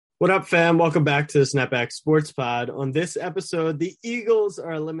What up, fam? Welcome back to the Snapback Sports Pod. On this episode, the Eagles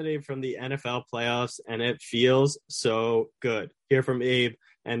are eliminated from the NFL playoffs, and it feels so good. Hear from Abe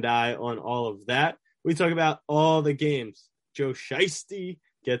and I on all of that. We talk about all the games. Joe Shiesty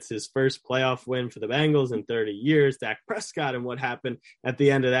gets his first playoff win for the Bengals in 30 years. Dak Prescott and what happened at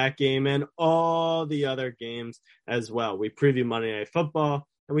the end of that game, and all the other games as well. We preview Monday Night Football,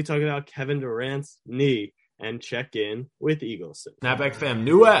 and we talk about Kevin Durant's knee and check in with Eagles. Snapback fam,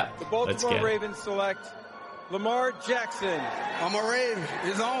 new app. The Baltimore Ravens select Lamar Jackson. I'm a Raven.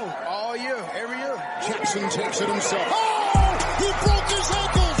 It's on all year, every year. Jackson takes it himself. Oh! He broke his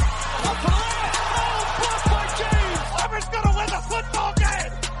ankle. Blocked by James. Auburn's gonna win the football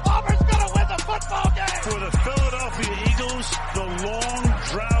game. Auburn's gonna win the football game. For the Philadelphia Eagles, the long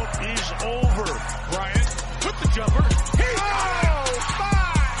drought is over. Bryant with the jumper.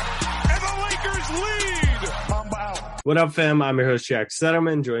 And the Lakers lead. What up, fam? I'm your host, Jack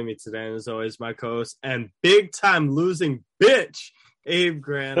Settleman. Joining me today, and as always, my co-host and big-time losing bitch, Abe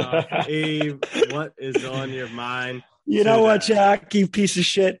Granoff. Abe, what is on your mind? You know what, Jack? You piece of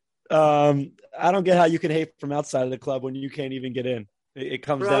shit. I don't get how you can hate from outside of the club when you can't even get in. It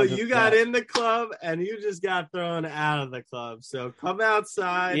comes down to you got in the club and you just got thrown out of the club. So come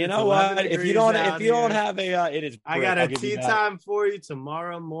outside. You know what? If you don't have a, it is. I got a tea time for you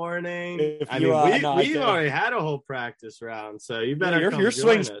tomorrow morning. We already had a whole practice round, so you better. Your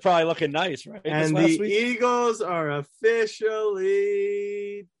swing's probably looking nice, right? And the Eagles are officially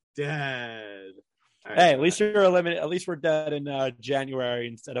dead. Right, hey, at least you're eliminated. At least we're dead in January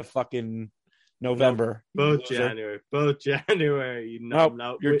instead of fucking November. Both January.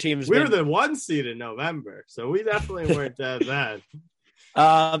 No, your team's. We were the 1 seed in November, so we definitely weren't dead then.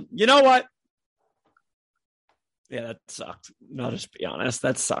 You know what? Yeah, that sucked. No, just be honest,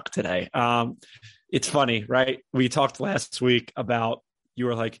 that sucked today. It's funny, right? We talked last week about you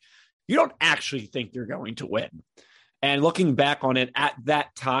were like, you don't actually think you're going to win. And looking back on it at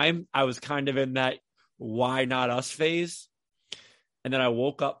that time, I was kind of in that why not us phase. And then I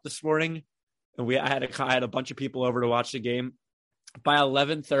woke up this morning and I had a bunch of people over to watch the game. By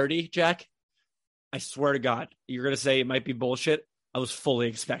 11:30, Jack, I swear to God, you're going to say it might be bullshit. I was fully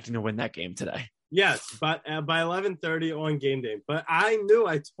expecting to win that game today. Yes, but by 11:30 on game day. But I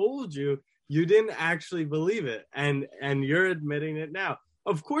told you didn't actually believe it. And you're admitting it now.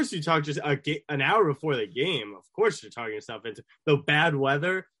 Of course, you talked just an hour before the game. Of course, you're talking yourself into the bad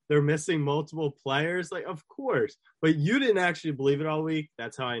weather. They're missing multiple players. Like, of course. But you didn't actually believe it all week.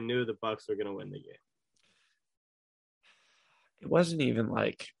 That's how I knew the Bucs were going to win the game. It wasn't even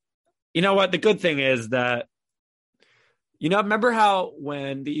like, you know what? The good thing is that, remember how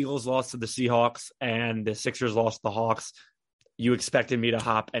when the Eagles lost to the Seahawks and the Sixers lost to the Hawks, you expected me to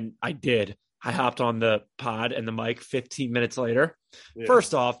hop, and I did. I hopped on the pod and the mic 15 minutes later. Yeah.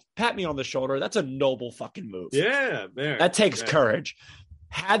 First off, pat me on the shoulder. That's a noble fucking move. Yeah. That takes courage.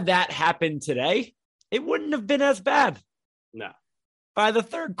 Had that happened today, it wouldn't have been as bad. No. By the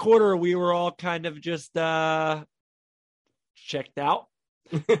third quarter, we were all kind of just checked out.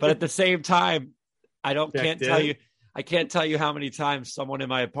 But at the same time, I can't tell you how many times someone in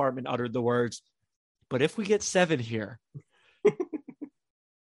my apartment uttered the words, but if we get 7 here,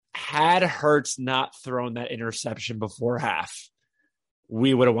 had Hurts not thrown that interception before half,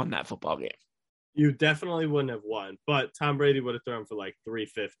 we would have won that football game. You definitely wouldn't have won, but Tom Brady would have thrown for like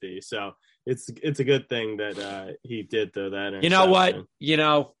 350. So it's a good thing that he did throw that interception. You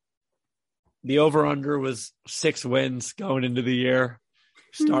know what? The over-under was 6 wins going into the year.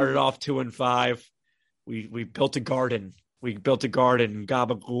 Started off 2-5. We built a garden.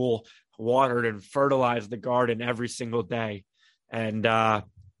 Gabagool watered and fertilized the garden every single day. And the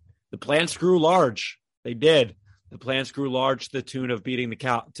plants grew large. They did. The plants grew large to the tune of beating the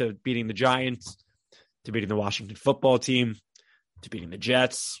Giants, to beating the Washington football team, to beating the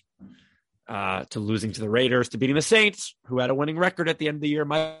Jets, to losing to the Raiders, to beating the Saints, who had a winning record at the end of the year,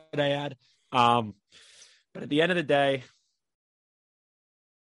 might I add. But at the end of the day,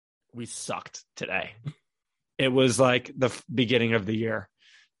 we sucked today. It was like the beginning of the year.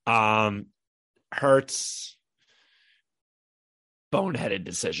 Hurts, boneheaded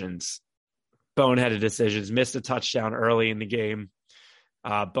decisions, missed a touchdown early in the game,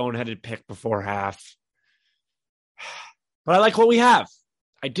 boneheaded pick before half. But I like what we have.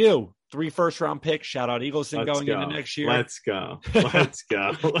 I do. 3 first-round picks. Shout out Eagleson going into next year. Let's go.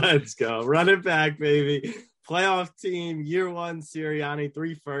 Run it back, baby. Playoff team, year 1, Sirianni,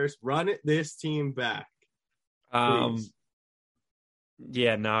 3 first. Run this team back. Please.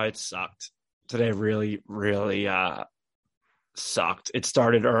 Yeah, no, it sucked. Today really, really sucked. It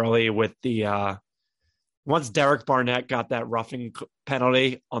started early with the once Derek Barnett got that roughing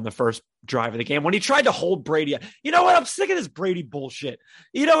penalty on the first drive of the game, when he tried to hold Brady, you know what? I'm sick of this Brady bullshit.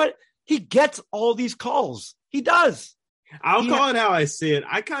 You know what? He gets all these calls. He does. I'll call it how I see it.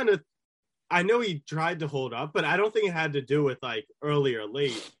 I know he tried to hold up, but I don't think it had to do with like early or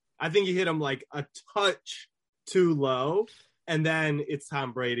late. I think he hit him like a touch too low, and then it's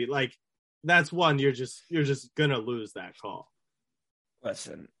Tom Brady. Like that's one you're just gonna lose that call.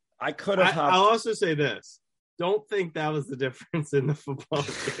 Listen, I could have. I'll also say this: don't think that was the difference in the football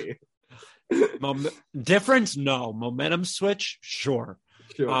game. Difference? No. Momentum switch? Sure.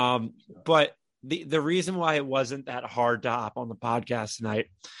 But the reason why it wasn't that hard to hop on the podcast tonight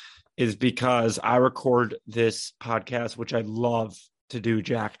is because I record this podcast, which I love to do,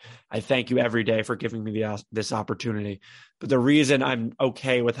 Jack. I thank you every day for giving me this opportunity. But the reason I'm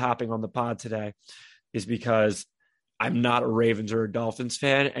okay with hopping on the pod today is because I'm not a Ravens or a Dolphins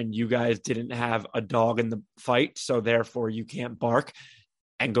fan, and you guys didn't have a dog in the fight, so therefore you can't bark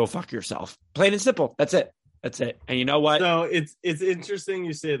and go fuck yourself. Plain and simple. That's it. And you know what? So it's interesting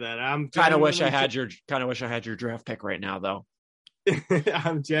you say that. I'm kind of wish I had your draft pick right now, though.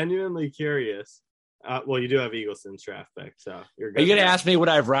 I'm genuinely curious. Well, you do have Eagleson's draft pick, so you're good. Are you going to ask me would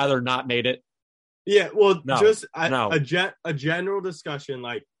I have rather not made it? Yeah, well, no, just no. A general discussion,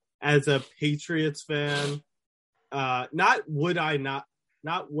 like as a Patriots fan, not would I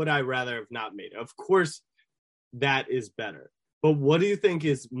rather have not made it. Of course, that is better. But what do you think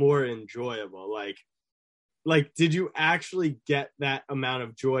is more enjoyable? Like, did you actually get that amount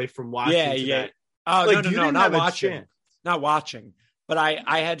of joy from watching today? Yeah. Oh, like, no, not watching. Not watching. But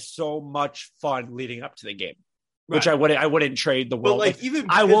I had so much fun leading up to the game, which I wouldn't trade the world. But like, even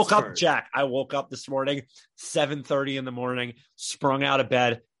I woke up this morning, 7:30 in the morning, sprung out of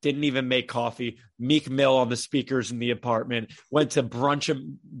bed, didn't even make coffee. Meek Mill on the speakers in the apartment, went to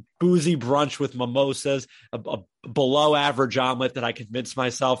boozy brunch with mimosas, a below average omelet that I convinced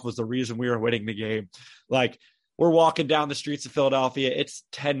myself was the reason we were winning the game. Like, we're walking down the streets of Philadelphia. It's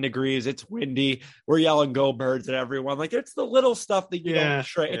 10 degrees. It's windy. We're yelling "Go Birds" at everyone. Like, it's the little stuff that you don't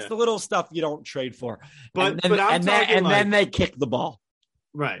trade. Yeah. It's the little stuff you don't trade for. But then they kick the ball.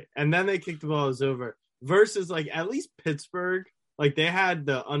 Right. And then they kick the ball is over. Versus like at least Pittsburgh, like they had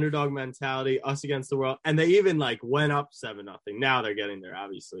the underdog mentality, us against the world. And they even like went up 7-0. Now they're getting their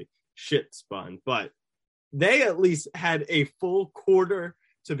obviously shit spun. But they at least had a full quarter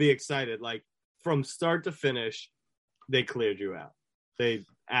to be excited. Like, from start to finish, they cleared you out. They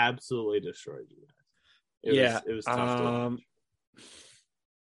absolutely destroyed you guys. It was tough to watch.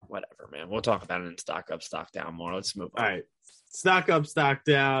 Whatever, man. We'll talk about it in stock up, stock down more. Let's move on. All right. Stock up, stock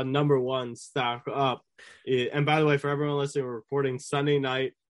down. Number one, stock up. And by the way, for everyone listening, we're reporting Sunday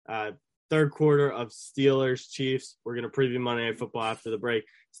night, third quarter of Steelers-Chiefs. We're going to preview Monday Night Football after the break.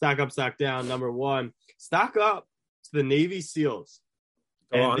 Stock up, stock down. Number one, stock up to the Navy SEALs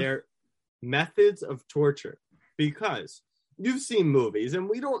and their methods of torture, because you've seen movies and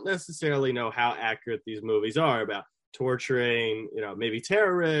we don't necessarily know how accurate these movies are about torturing, maybe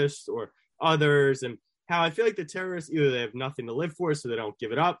terrorists or others, and how I feel like the terrorists, either they have nothing to live for, so they don't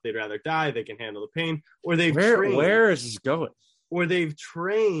give it up. They'd rather die. They can handle the pain, or they've trained. Where is this going? Or they've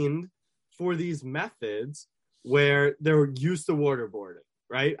trained for these methods where they're used to waterboarding,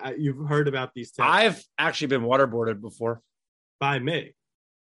 right? You've heard about these techniques. I've actually been waterboarded before. By me.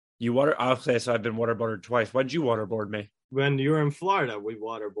 I'll say so. I've been waterboarded twice. When did you waterboard me? When you were in Florida, we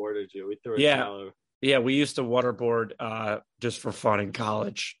waterboarded you. We threw a towel over. Yeah, we used to waterboard just for fun in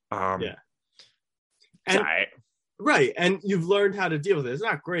college. And, right. And you've learned how to deal with it. It's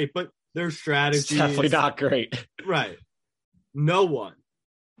not great, but there's strategies. It's definitely not great. Right. No one.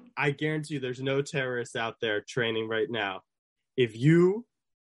 I guarantee you there's no terrorists out there training right now. If you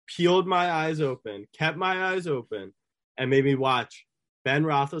peeled my eyes open, kept my eyes open, and made me watch Ben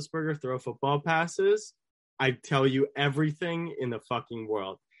Roethlisberger throw football passes, I tell you everything in the fucking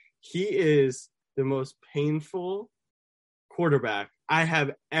world. He is the most painful quarterback I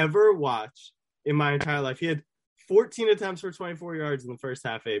have ever watched in my entire life. He had 14 attempts for 24 yards in the first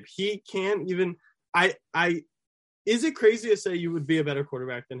half, Abe. He can't even is it crazy to say you would be a better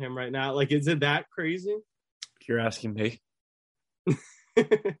quarterback than him right now? Like, is it that crazy? You're asking me.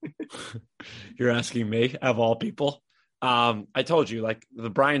 You're asking me, of all people. I told you, like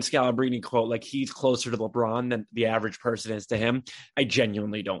the Brian Scalabrine quote, like he's closer to LeBron than the average person is to him. I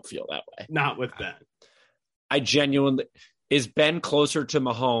genuinely don't feel that way. Not with Ben. Is Ben closer to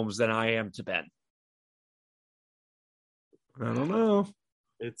Mahomes than I am to Ben? I don't know.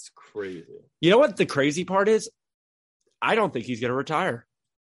 It's crazy. You know what the crazy part is? I don't think he's going to retire.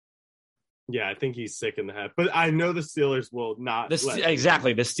 Yeah, I think he's sick in the head. But I know the Steelers will not.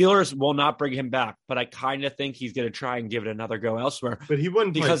 Exactly. The Steelers will not bring him back, but I kind of think he's going to try and give it another go elsewhere. But he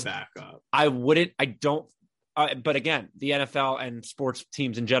wouldn't because play backup. I wouldn't. I don't. But again, the NFL and sports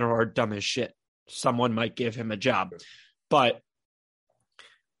teams in general are dumb as shit. Someone might give him a job. But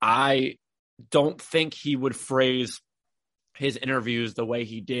I don't think he would phrase his interviews the way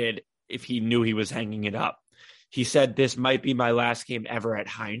he did if he knew he was hanging it up. He said, "This might be my last game ever at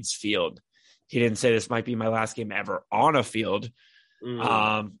Heinz Field." He didn't say this might be my last game ever on a field.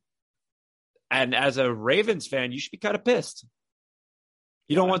 And as a Ravens fan, you should be kind of pissed.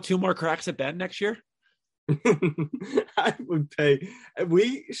 You don't want 2 more cracks at Ben next year? I would pay.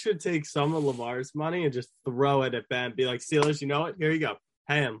 We should take some of Lamar's money and just throw it at Ben. Be like, Steelers, you know what? Here you go.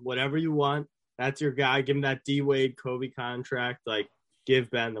 Pay him whatever you want. That's your guy. Give him that D Wade Kobe contract. Like,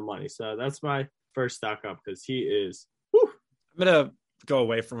 give Ben the money. So that's my first stock up because he is. Whew. I'm gonna go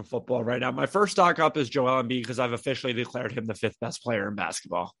away from football right now. My first stock up is Joel Embiid because I've officially declared him the 5th best player in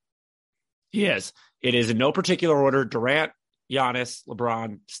basketball. He is. It is in no particular order: Durant, Giannis,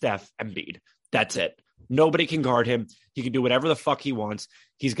 LeBron, Steph, Embiid. That's it. Nobody can guard him. He can do whatever the fuck he wants.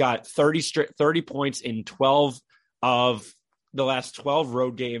 He's got 30 points in 12 of the last 12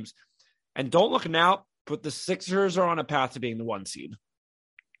 road games. And don't look now, but the Sixers are on a path to being the 1 seed.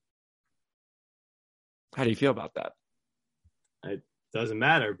 How do you feel about that? It doesn't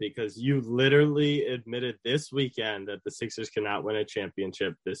matter because you literally admitted this weekend that the Sixers cannot win a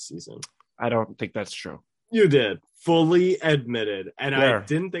championship this season. I don't think that's true. You did. Fully admitted. And Where? I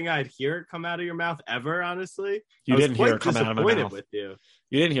didn't think I'd hear it come out of your mouth ever, honestly. You didn't hear it come come out of my mouth. With you.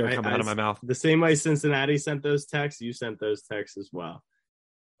 You didn't hear it come out of my mouth. The same way Cincinnati sent those texts, you sent those texts as well.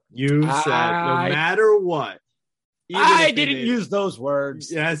 You said no matter what. I didn't use those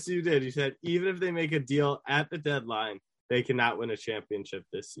words. Yes, you did. You said even if they make a deal at the deadline, they cannot win a championship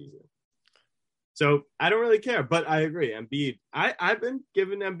this season. So I don't really care, but I agree. Embiid, I've been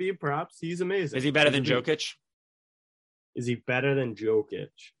giving Embiid props. He's amazing. Is he better than Jokic? Is he better than Jokic?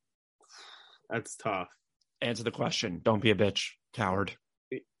 That's tough. Answer the question. Don't be a bitch, coward.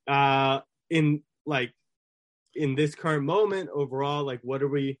 In this current moment, overall, like, what are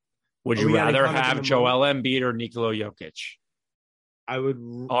we? Would you rather have Joel Embiid or Nikola Jokic? I would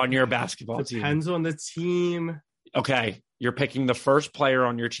on your basketball team. Depends on the team. Okay, you're picking the first player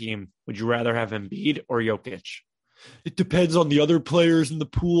on your team. Would you rather have Embiid or Jokic? It depends on the other players in the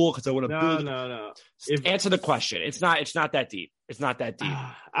pool because I want to build. No. Answer the question. It's not that deep. It's not that deep.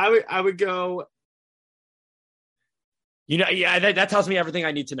 I would go. You know, yeah, that tells me everything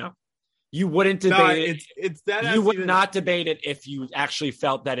I need to know. You wouldn't debate it. It's that you would not debate it if you actually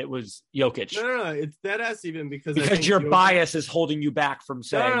felt that it was Jokic. No. It's that ass even because your bias is holding you back from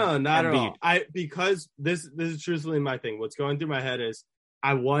saying no, not Embiid. at all. Because this is truthfully my thing. What's going through my head is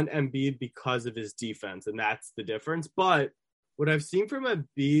I want Embiid because of his defense, and that's the difference. But what I've seen from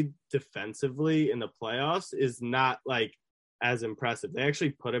Embiid defensively in the playoffs is not like as impressive. They actually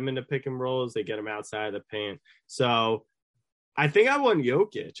put him into pick and rolls. They get him outside of the paint. So I think I want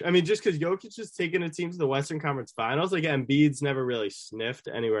Jokic. I mean, just because Jokic has taken a team to the Western Conference Finals, like Embiid's never really sniffed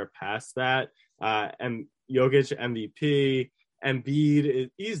anywhere past that. And Jokic MVP,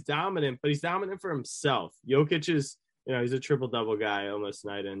 Embiid, he's dominant, but he's dominant for himself. Jokic is, he's a triple-double guy almost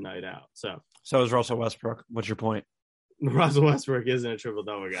night in, night out. So is Russell Westbrook. What's your point? Russell Westbrook isn't a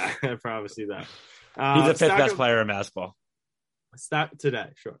triple-double guy. I promise you that. He's the 5th best player in basketball.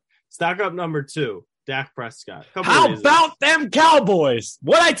 Sure. Stock up number 2. Dak Prescott. How about them Cowboys?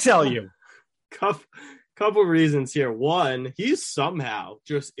 What'd I tell you? Couple reasons here. One, he somehow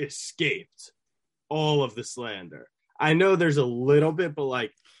just escaped all of the slander. I know there's a little bit,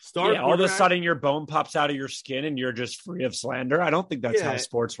 but all of a sudden your bone pops out of your skin and you're just free of slander. I don't think that's how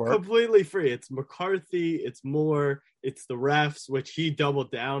sports work. Completely free. It's McCarthy. It's Moore. It's the refs, which he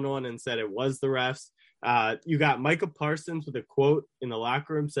doubled down on and said it was the refs. You got Micah Parsons with a quote in the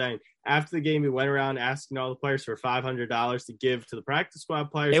locker room saying after the game, he went around asking all the players for $500 to give to the practice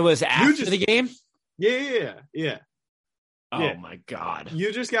squad players. It was after the game? Yeah. Oh, my God.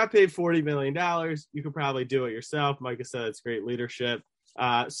 You just got paid $40 million. You could probably do it yourself. Micah said it's great leadership.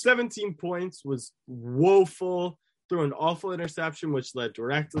 17 points was woeful. Threw an awful interception, which led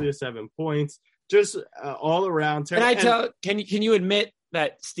directly to 7 points. Just all around. Can you admit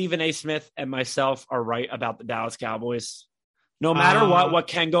that Stephen A. Smith and myself are right about the Dallas Cowboys? No matter what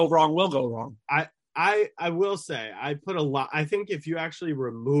can go wrong will go wrong. I will say I put a lot. I think if you actually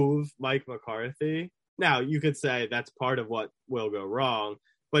remove Mike McCarthy, now you could say that's part of what will go wrong.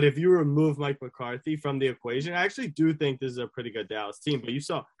 But if you remove Mike McCarthy from the equation, I actually do think this is a pretty good Dallas team. But you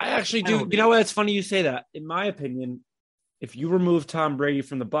saw, I actually do. You know what? It's funny you say that. In my opinion, if you remove Tom Brady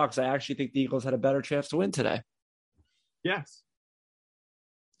from the Bucs, I actually think the Eagles had a better chance to win today. Yes.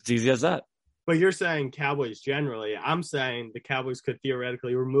 It's easy as that. But you're saying Cowboys generally. I'm saying the Cowboys could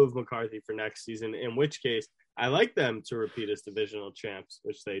theoretically remove McCarthy for next season, in which case I like them to repeat as divisional champs,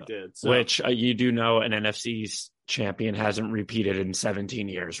 which they did. So, which you do know an NFC champion hasn't repeated in 17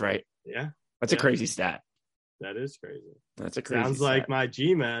 years, right? Yeah. That's a crazy stat. That is crazy. That's a crazy Sounds stat. like my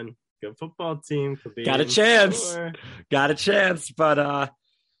G-man. Good football team. Could be Got a chance. Got a chance. But,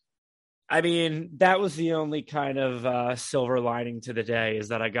 I mean, that was the only kind of silver lining to the day is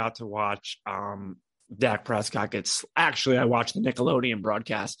that I got to watch Dak Prescott I watched the Nickelodeon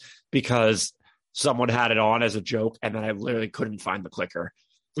broadcast because someone had it on as a joke, and then I literally couldn't find the clicker.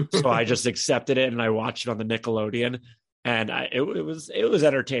 So I just accepted it, and I watched it on the Nickelodeon, and it was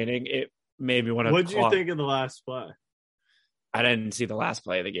entertaining. It made me want to. What did you think of the last play? I didn't see the last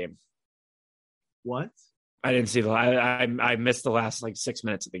play of the game. What? I didn't see I missed the last 6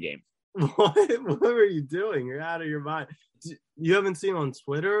 minutes of the game. What were you doing? You're out of your mind. You haven't seen on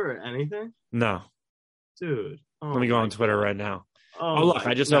Twitter or anything? No. Dude. Let me go on Twitter right now. Oh look,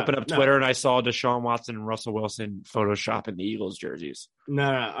 I just opened up Twitter and I saw Deshaun Watson and Russell Wilson photoshopping the Eagles jerseys. No.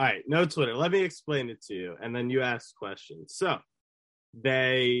 All right. No Twitter. Let me explain it to you. And then you ask questions. So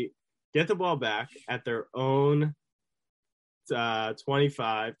they get the ball back at their own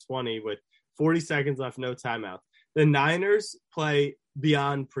 25-20 with 40 seconds left, no timeout. The Niners play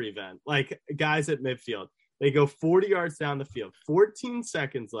beyond prevent, like guys at midfield. They go 40 yards down the field, 14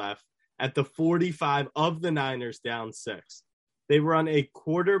 seconds left at the 45 of the Niners down 6. They run a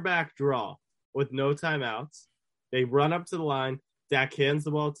quarterback draw with no timeouts. They run up to the line. Dak hands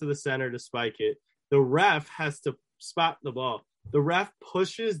the ball to the center to spike it. The ref has to spot the ball. The ref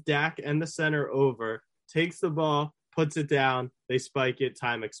pushes Dak and the center over, takes the ball, puts it down, they spike it,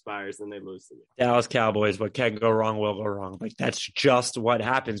 time expires, and they lose the game. Dallas Cowboys, what can go wrong will go wrong. That's just what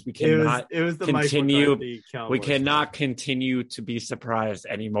happens. We cannot We cannot continue to be surprised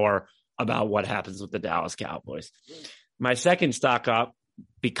anymore about what happens with the Dallas Cowboys. My second stock up,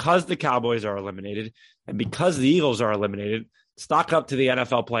 because the Cowboys are eliminated and because the Eagles are eliminated, stock up to the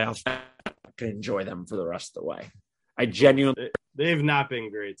NFL playoffs. I can enjoy them for the rest of the way. They've not been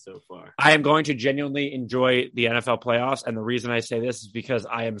great so far. I am going to genuinely enjoy the NFL playoffs, and the reason I say this is because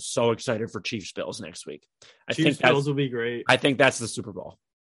I am so excited for Chiefs-Bills next week. I think Bills will be great. I think that's the Super Bowl.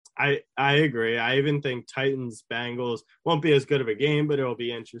 I agree. I even think Titans-Bengals won't be as good of a game, but it'll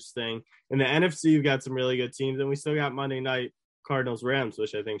be interesting. In the NFC, you've got some really good teams, and we still got Monday night Cardinals-Rams,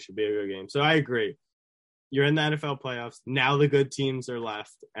 which I think should be a good game. So I agree. You're in the NFL playoffs. Now the good teams are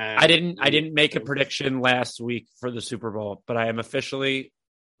left. And I didn't make a prediction last week for the Super Bowl, but I am officially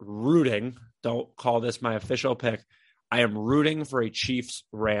rooting. Don't call this my official pick. I am rooting for a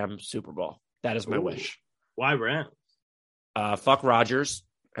Chiefs-Rams Super Bowl. That is my wish. Why Rams? Fuck Rodgers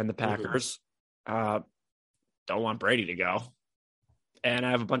and the Packers. Don't want Brady to go. And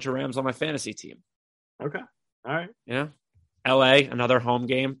I have a bunch of Rams on my fantasy team. Okay. All right. Yeah. LA, another home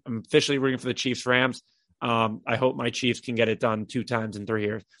game. I'm officially rooting for the Chiefs-Rams. I hope my Chiefs can get it done 2 times in 3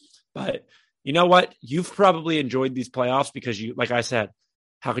 years. But you know what? You've probably enjoyed these playoffs because you, like I said,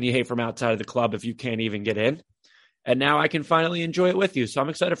 how can you hate from outside of the club if you can't even get in? And now I can finally enjoy it with you. So I'm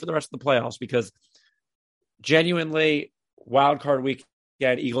excited for the rest of the playoffs because genuinely, wild card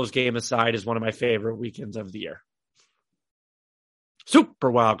weekend, Eagles game aside, is one of my favorite weekends of the year.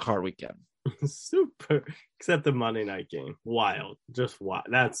 Super wild card weekend. Super, except the Monday night game. Wild. Just wild.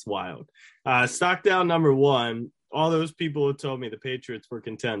 That's wild. Stock down number 1. All those people who told me the Patriots were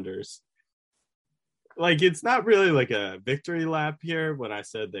contenders. It's not really like a victory lap here when I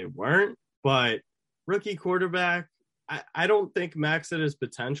said they weren't, but rookie quarterback, I don't think Mac's at his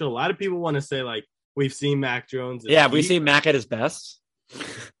potential. A lot of people want to say, we've seen Mac Jones. Yeah, we've seen Mac at his best.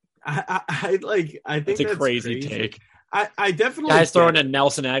 I think that's a crazy take. I definitely guys throwing in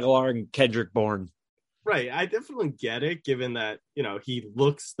Nelson Aguilar and Kendrick Bourne. Right. I definitely get it, given that, he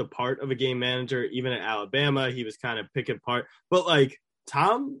looks the part of a game manager. Even at Alabama, he was kind of pick apart. But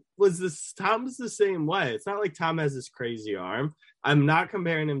Tom's the same way. It's not like Tom has this crazy arm. I'm not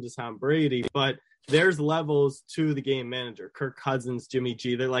comparing him to Tom Brady, but there's levels to the game manager. Kirk Cousins, Jimmy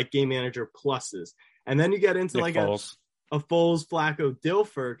G, they're like game manager pluses. And then you get into Nick Foles. a Foles, Flacco,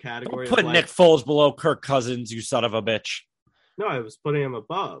 Dilfer category. Don't put Nick Foles below Kirk Cousins, you son of a bitch. No, I was putting him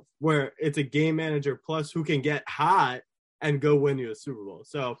above, where it's a game manager plus who can get hot and go win you a Super Bowl.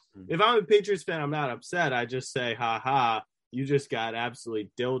 So if I'm a Patriots fan, I'm not upset. I just say, ha, you just got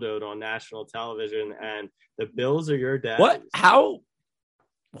absolutely dildoed on national television, and the Bills are your dad. What? How?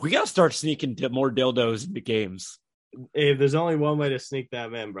 We got to start sneaking more dildos into games. If there's only one way to sneak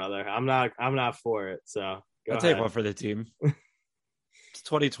them in, brother, I'm not for it. So I'll take one for the team. It's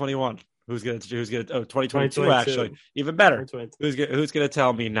 2021. Who's gonna? 2022 actually, even better. Who's gonna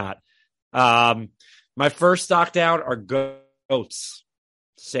tell me not? My first stock down are goats.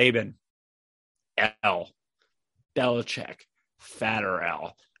 Saban, L, Belichick, fatter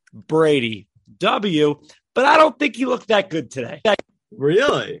L, Brady, W. But I don't think he looked that good today.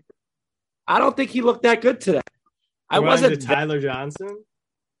 Really? I don't think he looked that good today. I wasn't Tyler Johnson.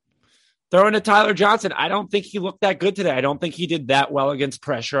 Throwing to Tyler Johnson, I don't think he looked that good today. I don't think he did that well against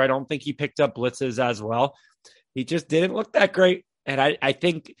pressure. I don't think he picked up blitzes as well. He just didn't look that great. And I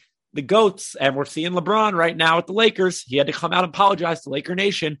think the GOATs, and we're seeing LeBron right now at the Lakers, he had to come out and apologize to Laker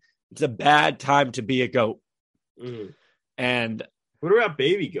Nation. It's a bad time to be a GOAT. Mm. And what about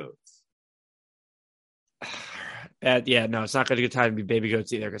baby goats? It's not going to be a good time to be baby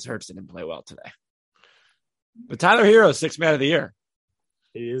goats either because Hurts didn't play well today. But Tyler Hero, 6th man of the year.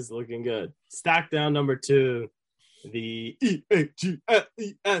 He is looking good. Stock down number 2, the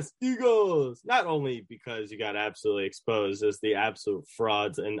EAGLES Eagles. Not only because you got absolutely exposed as the absolute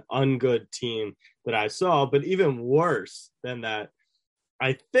frauds and ungood team that I saw, but even worse than that,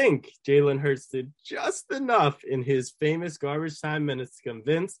 I think Jalen Hurts did just enough in his famous garbage time minutes to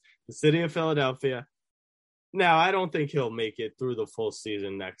convince the city of Philadelphia. Now, I don't think he'll make it through the full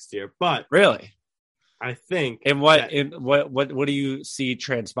season next year, but really, I think. And what do you see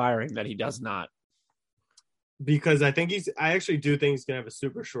transpiring that he does not? Because I I actually do think he's gonna have a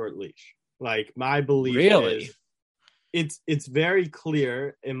super short leash. Like, my belief is it's very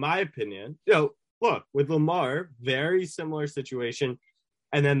clear, in my opinion. Look, with Lamar, very similar situation.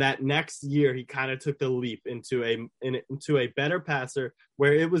 And then that next year, he kind of took the leap into a better passer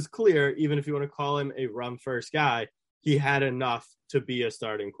where it was clear, even if you want to call him a run-first guy, he had enough to be a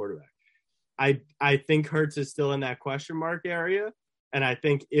starting quarterback. I think Hurts is still in that question mark area, and I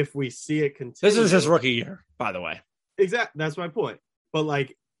think if we see it continue, this is his rookie year, by the way. Exactly, that's my point. But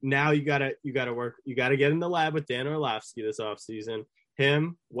like now, you gotta work. You gotta get in the lab with Dan Orlovsky this offseason.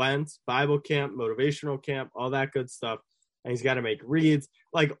 Him, Wentz, Bible camp, motivational camp, all that good stuff. And he's got to make reads.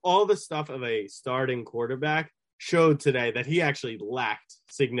 Like, all the stuff of a starting quarterback showed today that he actually lacked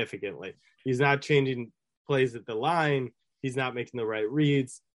significantly. He's not changing plays at the line. He's not making the right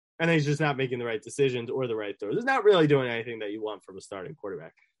reads. And he's just not making the right decisions or the right throws. He's not really doing anything that you want from a starting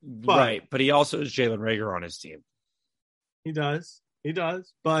quarterback. But he also has Jalen Reagor on his team. He does.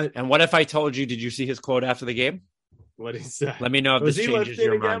 But and what if I told you, did you see his quote after the game? What he said? Let me know if this changes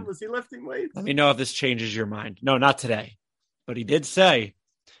your mind. Was he lifting weights? Let me know if this changes your mind. No, not today. But he did say,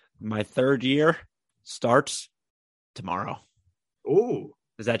 my 3rd year starts tomorrow. Ooh.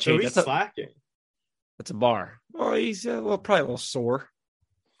 Does that change? So he's slacking. That's a bar. Well, he's probably a little sore.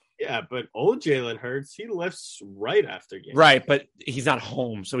 Yeah, but old Jalen Hurts, he lifts right after game. Right, but he's not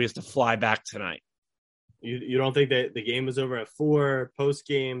home, so he has to fly back tonight. You don't think that the game is over at 4,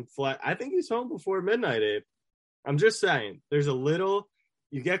 post-game flight? I think he's home before midnight, Abe. I'm just saying, there's a little –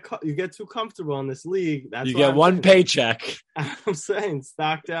 you get too comfortable in this league. You get one paycheck. I'm saying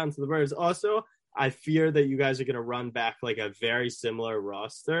stock down to the Birds. Also, I fear that you guys are going to run back like a very similar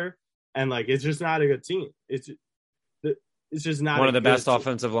roster, and like it's just not a good team. It's just not one of the best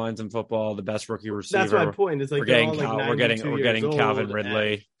offensive lines in football, the best rookie receiver. That's my point. It's like we're getting Calvin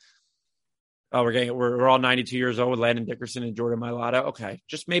Ridley. We're all 92 years old with Landon Dickerson and Jordan Mailata. Okay,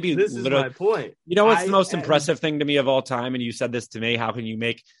 just maybe this is my point. You know what's the most impressive thing to me of all time? And you said this to me. How can you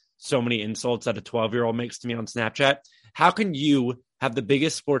make so many insults that a 12-year-old makes to me on Snapchat? How can you have the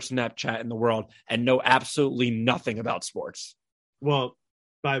biggest sports Snapchat in the world and know absolutely nothing about sports? Well,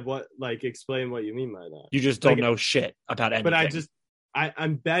 by what? Like, explain what you mean by that. You just don't know shit about anything. But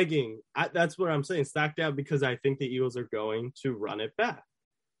I'm begging. That's what I'm saying. Stock down because I think the Eagles are going to run it back.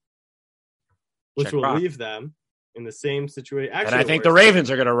 Which will leave them in the same situation. Actually, and I think the Ravens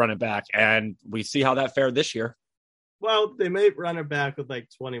are going to run it back, and we see how that fared this year. Well, they may run it back with like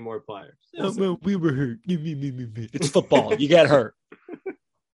 20 more players. Well, we were hurt. It's football. You get hurt.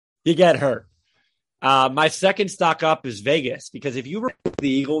 My second stock up is Vegas, because if you were at the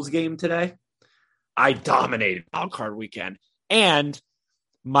Eagles game today, I dominated Wild Card Weekend. And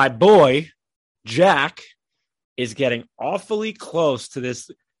my boy, Jack, is getting awfully close to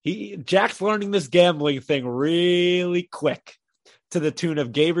this. Jack's learning this gambling thing really quick, to the tune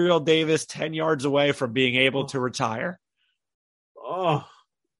of Gabriel Davis 10 yards away from being able to retire. Oh,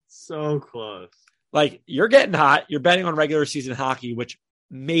 so close. Like, you're getting hot. You're betting on regular season hockey, which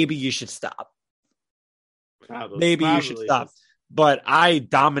maybe you should stop. Maybe you should stop. But I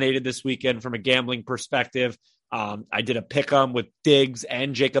dominated this weekend from a gambling perspective. I did a pick'em with Diggs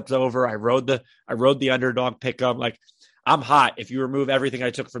and Jacobs over. I rode the underdog pick'em. Like, I'm hot. If you remove everything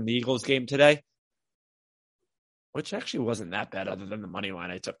I took from the Eagles game today, which actually wasn't that bad other than the money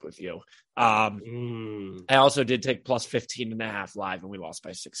line I took with you. Mm. I also did take plus 15.5 live, and we lost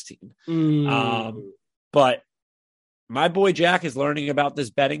by 16. Mm. But my boy Jack is learning about this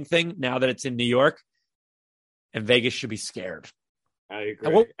betting thing now that it's in New York, and Vegas should be scared. I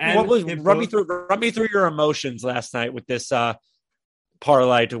agree. Run me through your emotions last night with this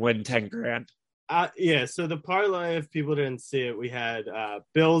parlay to win 10 grand. Yeah, so the parlay, if people didn't see it, we had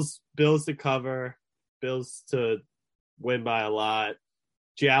Bills to cover, Bills to win by a lot,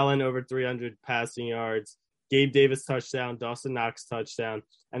 Jalen over 300 passing yards, Gabe Davis touchdown, Dawson Knox touchdown,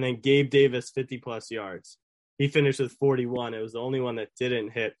 and then Gabe Davis 50-plus yards. He finished with 41. It was the only one that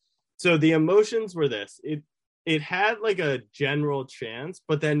didn't hit. So the emotions were this. It had like a general chance,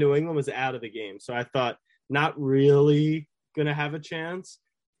 but then New England was out of the game. So I thought not really going to have a chance.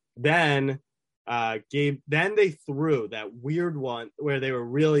 Then they threw that weird one where they were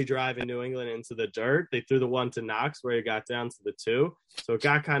really driving New England into the dirt. They threw the one to Knox where it got down to the 2. So it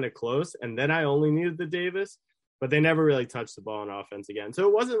got kind of close. And then I only needed the Davis, but they never really touched the ball on offense again. So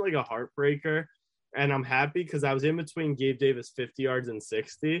it wasn't like a heartbreaker. And I'm happy because I was in between Gabe Davis 50 yards and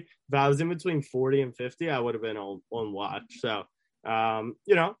 60. If I was in between 40 and 50, I would have been on watch. So,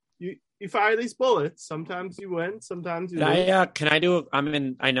 you fire these bullets. Sometimes you win. Sometimes you lose. Can I do?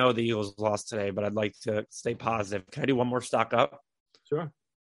 I know the Eagles lost today, but I'd like to stay positive. Can I do one more stock up? Sure.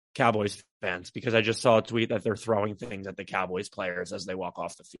 Cowboys fans, because I just saw a tweet that they're throwing things at the Cowboys players as they walk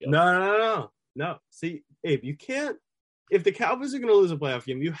off the field. No. See, Abe, you can't. If the Cowboys are going to lose a playoff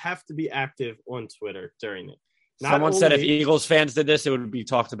game, you have to be active on Twitter during it. Someone said if Eagles fans did this, it would be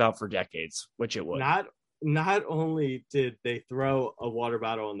talked about for decades, which it would. Not only did they throw a water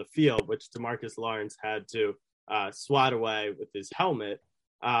bottle on the field, which DeMarcus Lawrence had to swat away with his helmet,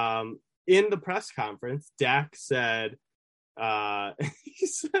 in the press conference, Dak said,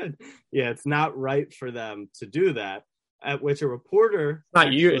 it's not right for them to do that, at which a reporter...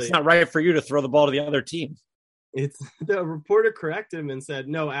 It's not right for you to throw the ball to the other team. The reporter corrected him and said,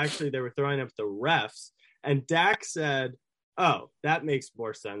 no, actually, they were throwing up the refs. And Dak said, oh, that makes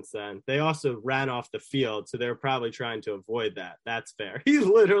more sense then. They also ran off the field, so they were probably trying to avoid that. That's fair. He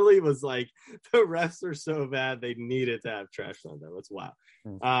literally was like, the refs are so bad, they needed to have trash on them. That's wild.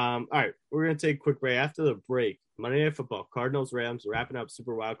 All right, we're going to take a quick break. After the break, Monday Night Football, Cardinals, Rams, wrapping up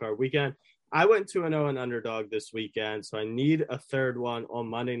Super Wildcard Weekend. I went 2-0 and underdog this weekend, so I need a third one on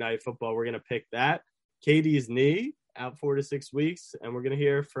Monday Night Football. We're going to pick that. KD's knee out 4 to 6 weeks, and we're going to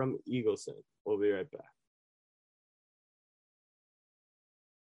hear from Eagleson. We'll be right back.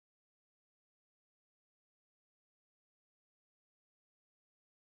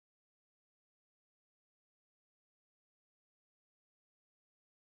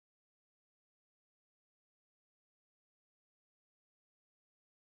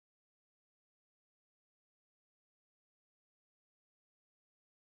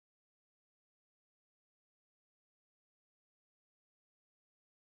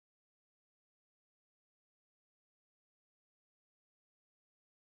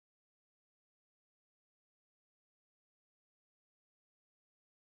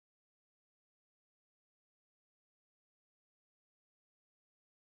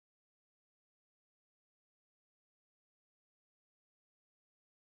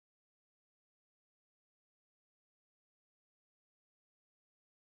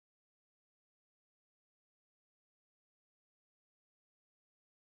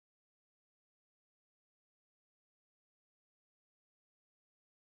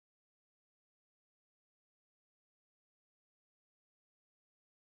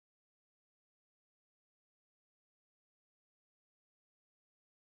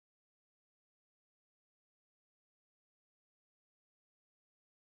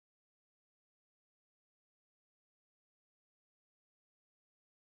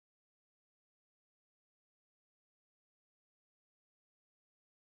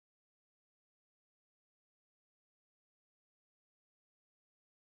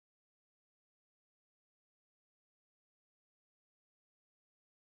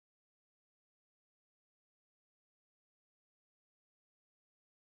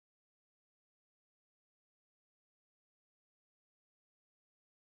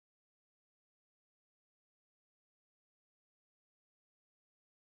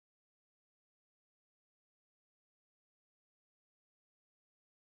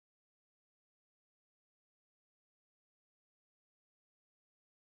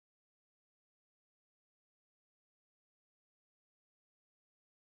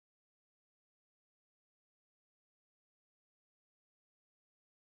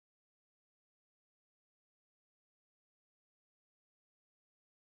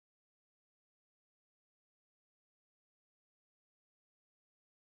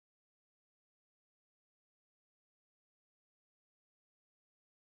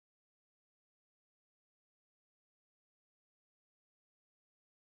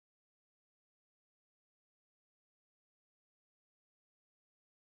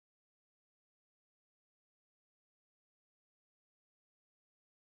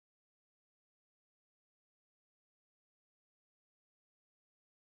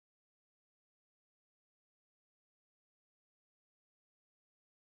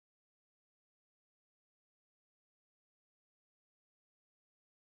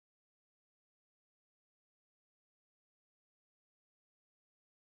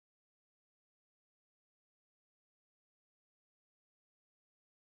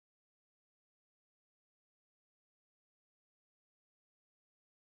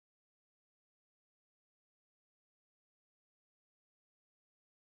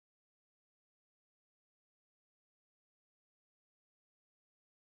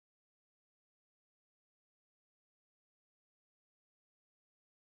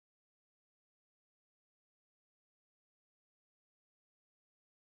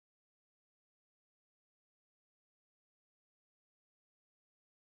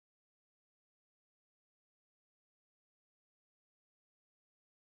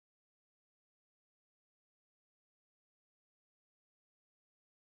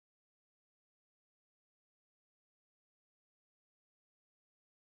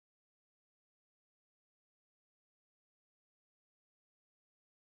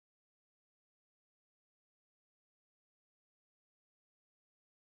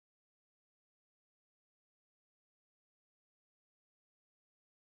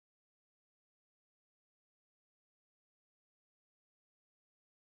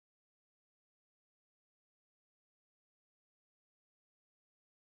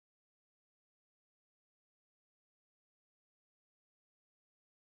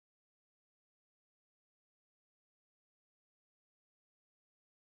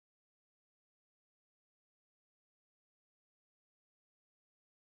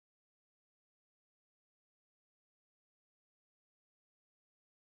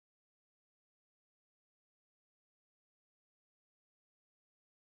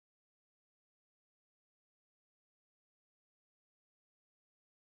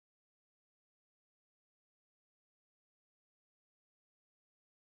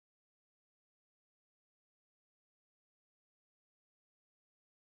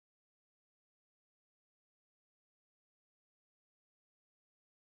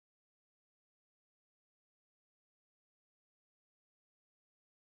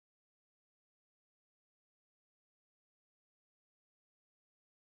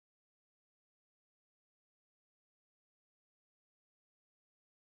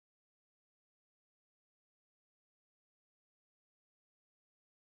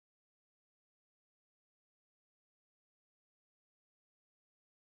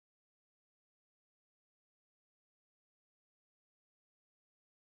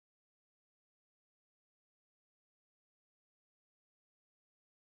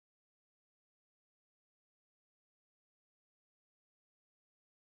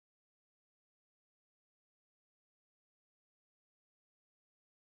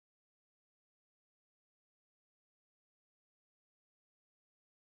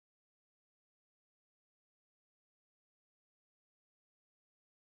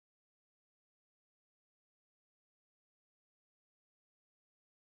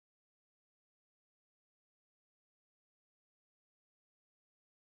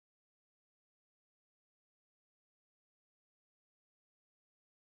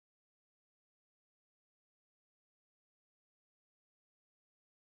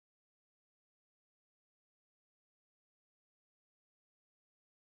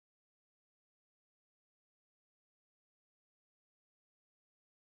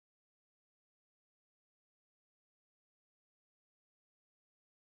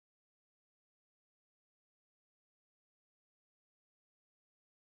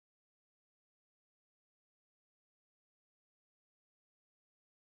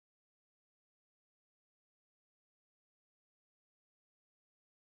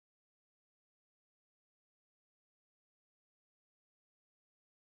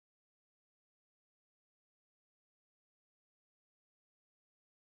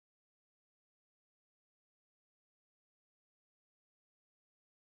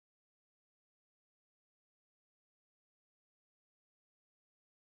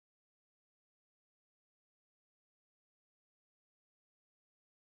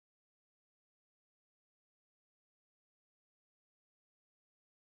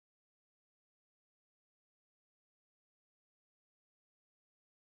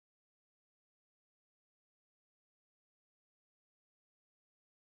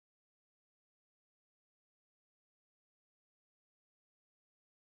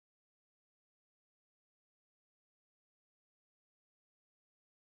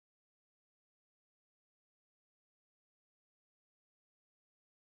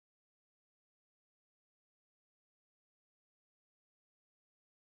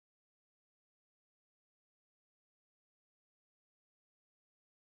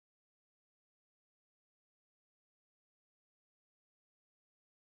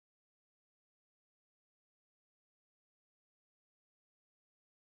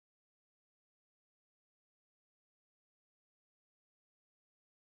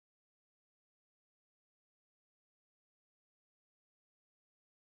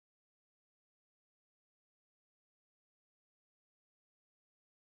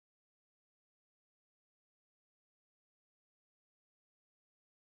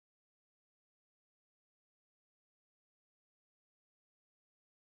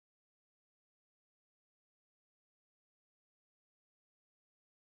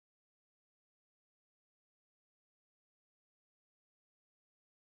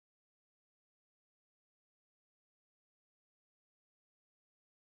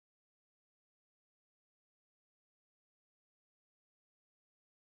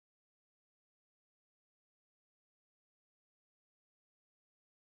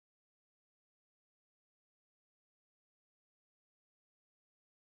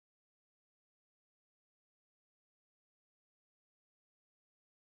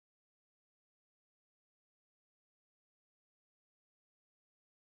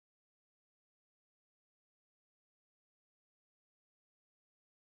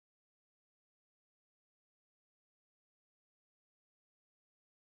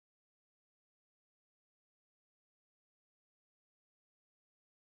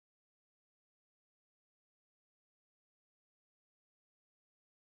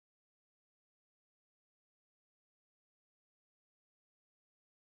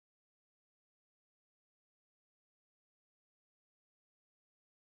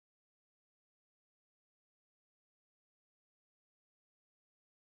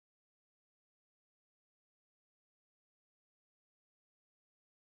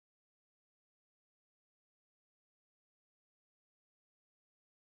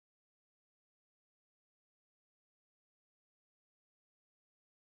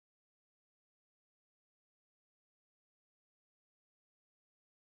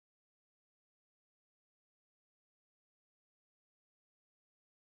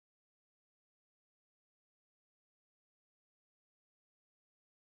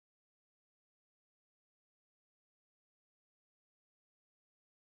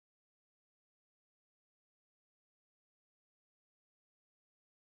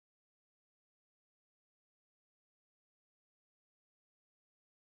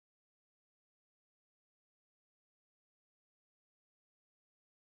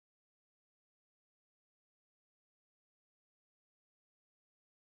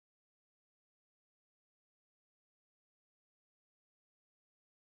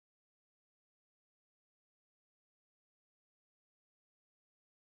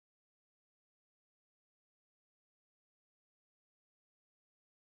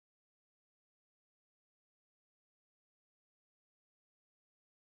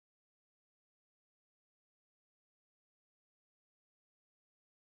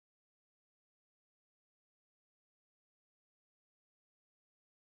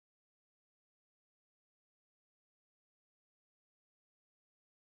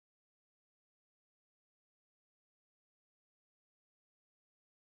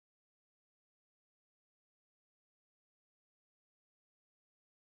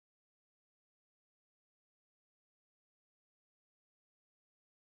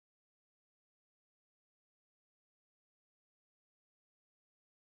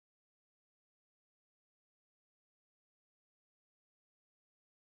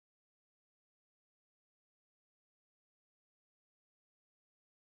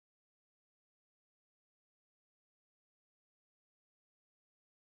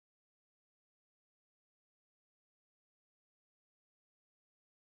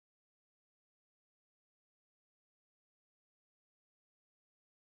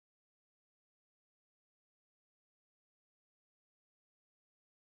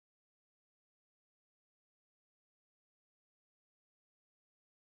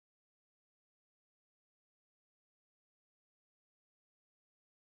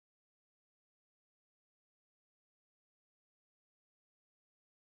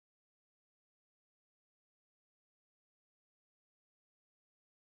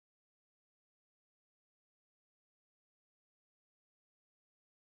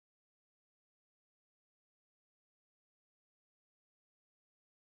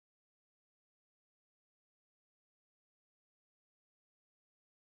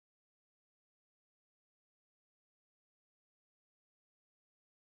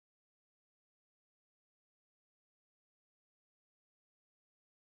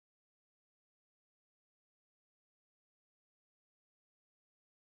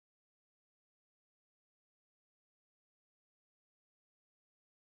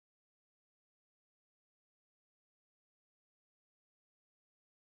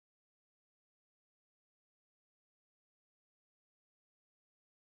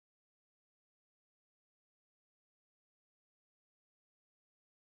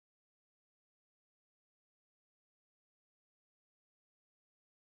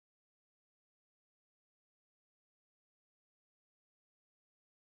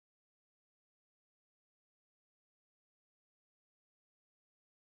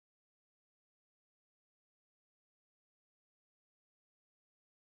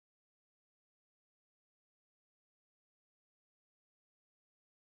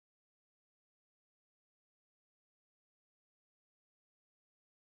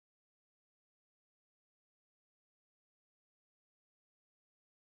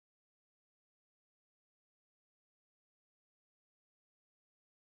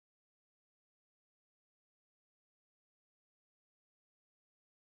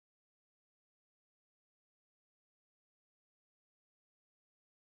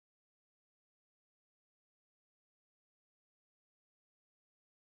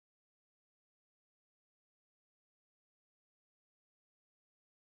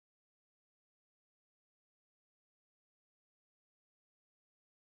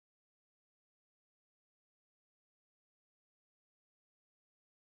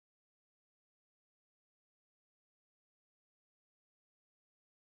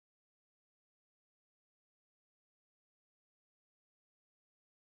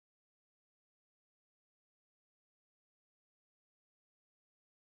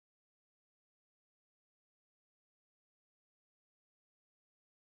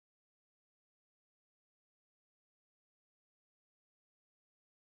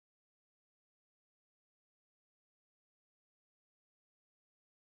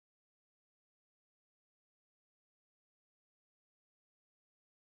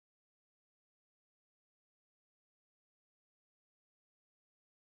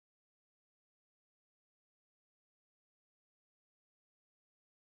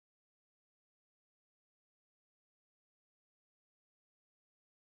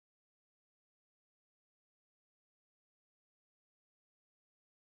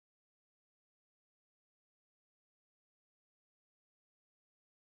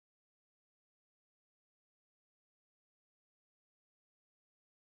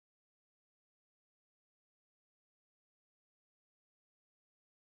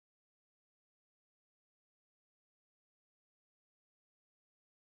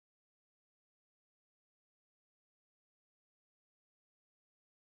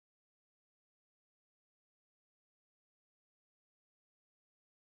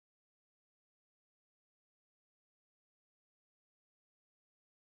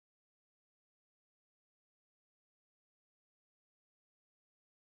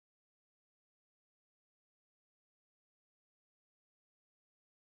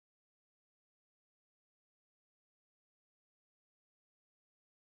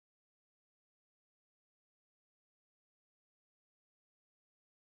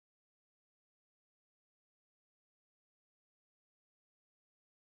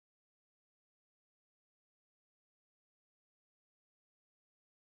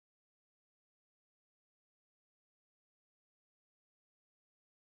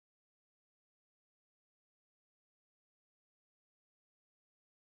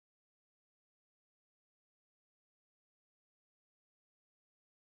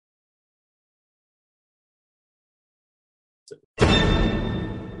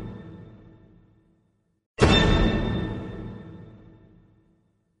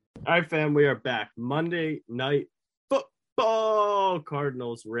 All right, fam, we are back. Monday Night Football,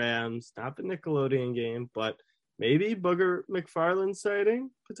 Cardinals, Rams. Not the Nickelodeon game, but maybe Booger McFarland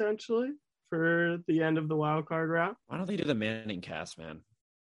sighting, potentially, for the end of the wild card round. Why don't they do the Manning cast, man?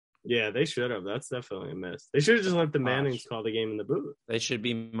 Yeah, they should have. That's definitely a miss. They should have just let the Mannings call the game in the booth. They should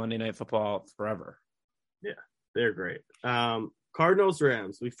be Monday Night Football forever. Yeah, they're great. Cardinals,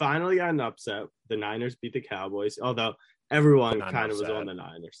 Rams. We finally got an upset. The Niners beat the Cowboys, although everyone kind of was on the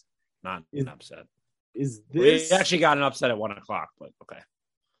Niners. Not an upset. Is this? We actually got an upset at 1:00, but okay.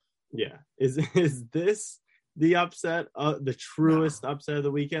 Yeah. Is this the upset? The truest upset of the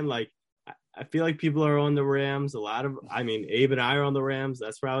weekend? Like, I feel like people are on the Rams. Abe and I are on the Rams.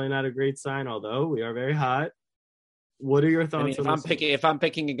 That's probably not a great sign, although we are very hot. What are your thoughts? If I'm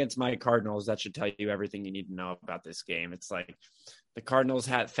picking against my Cardinals, that should tell you everything you need to know about this game. It's like the Cardinals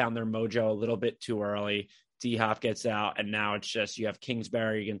had found their mojo a little bit too early. D-Hop gets out, and now it's just you have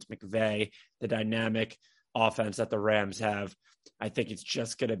Kingsbury against McVay, the dynamic offense that the Rams have. I think it's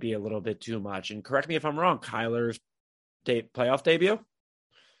just going to be a little bit too much. And correct me if I'm wrong, Kyler's playoff debut?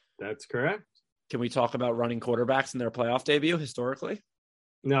 That's correct. Can we talk about running quarterbacks in their playoff debut historically?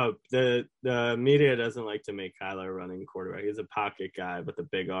 No, the media doesn't like to make Kyler a running quarterback. He's a pocket guy with a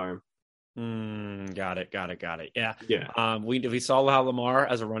big arm. Got it. Yeah. We saw how Lamar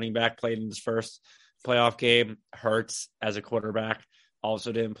as a running back played in his first playoff game. Hurts as a quarterback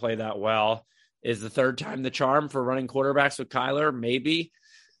also didn't play that well. Is the third time the charm for running quarterbacks with Kyler? Maybe.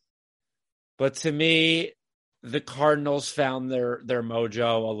 But to me, the Cardinals found their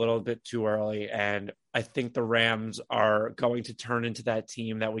mojo a little bit too early, and I think the Rams are going to turn into that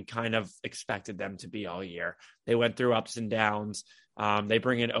team that we kind of expected them to be all year. They went through ups and downs. They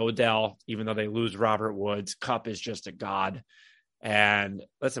bring in Odell, even though they lose Robert Woods. Kupp is just a god. And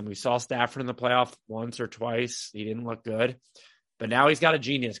listen, we saw Stafford in the playoff once or twice. He didn't look good. But now he's got a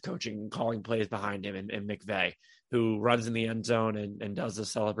genius coaching and calling plays behind him in McVay, who runs in the end zone and does the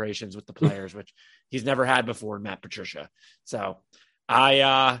celebrations with the players, which he's never had before in Matt Patricia. So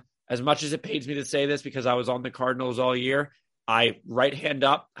as much as it pains me to say this because I was on the Cardinals all year, I right hand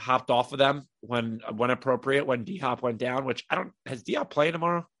up hopped off of them when appropriate, when D-Hop went down, which has D-Hop playing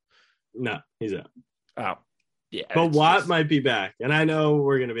tomorrow? No, he's out. Oh, yeah. But Watt might be back. And I know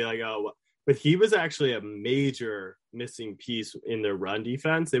we're going to be like, oh, but he was actually a major missing piece in their run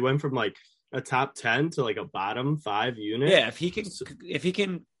defense. They went from like a top 10 to like a bottom 5 unit. Yeah, if he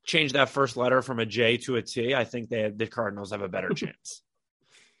can change that first letter from a J to a T, I think the Cardinals have a better chance.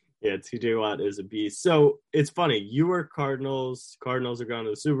 Yeah, TJ Watt is a beast. So it's funny. You were Cardinals. Cardinals are going to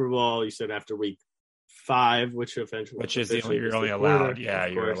the Super Bowl. You said after week 5, which is you're only allowed. Yeah,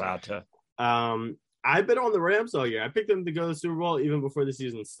 you're allowed to. I've been on the Rams all year. I picked them to go to the Super Bowl even before the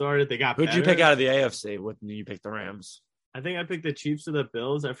season started. They got Who'd better. you pick out of the AFC? What did you pick the Rams? I think I picked the Chiefs or the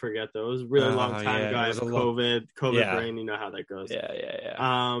Bills. I forget those. Really long time ago. I have COVID brain. You know how that goes.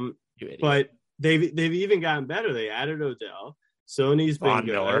 Yeah. But they've even gotten better. They added Odell. Sony's been Von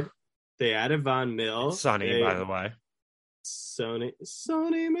good. Miller. They added Von Mill. Sonny, by the way.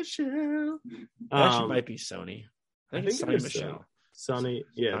 Sony Michel. Actually might be Sony. I think it's Sonny Michel. Sony,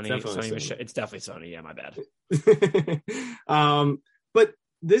 yeah, Sonny, it's definitely Sony. It's definitely Sony. Yeah, my bad. But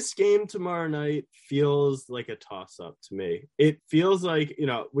this game tomorrow night feels like a toss-up to me. It feels like,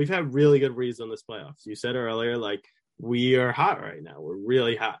 we've had really good reads on this playoffs. You said earlier, like, we are hot right now. We're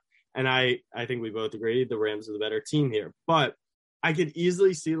really hot. And I think we both agree the Rams are the better team here. But I could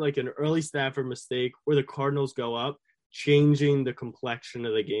easily see like an early Stafford mistake where the Cardinals go up, changing the complexion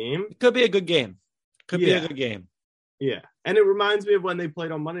of the game. It could be a good game. Be a good game. Yeah. And it reminds me of when they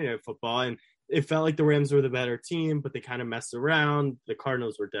played on Monday Night Football, and it felt like the Rams were the better team, but they kind of messed around. The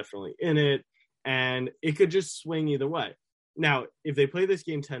Cardinals were definitely in it, and it could just swing either way. Now, if they play this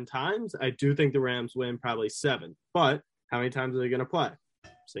game 10 times, I do think the Rams win probably 7. But how many times are they going to play?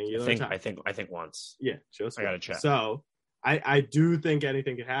 Singular time. I think once. Yeah, just I got to check. So I do think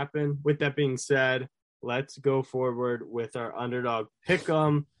anything could happen. With that being said, let's go forward with our underdog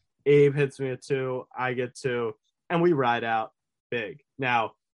pick'em. Abe hits me at 2, I get 2, and we ride out big.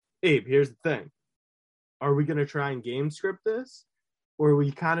 Now, Abe, here's the thing. Are we going to try and game script this? Or are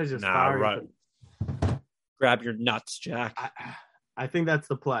we kind of just grab your nuts, Jack? I think that's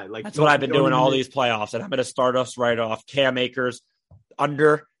the play. Like that's what I've been doing all these playoffs, and I'm going to start us right off. Cam Akers,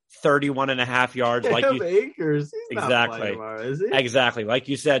 under 31.5 yards. Cam Akers? He's exactly. Not playing tomorrow, is he? Exactly. Like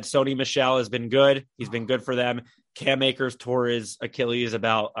you said, Sony Michel has been good. He's been good for them. Cam Akers tore his Achilles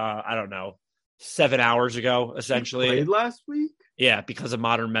about, 7 hours ago, essentially. He played last week? Yeah, because of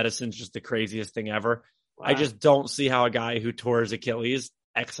modern medicine, just the craziest thing ever. Wow. I just don't see how a guy who tore his Achilles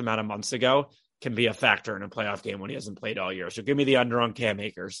X amount of months ago can be a factor in a playoff game when he hasn't played all year. So give me the under on Cam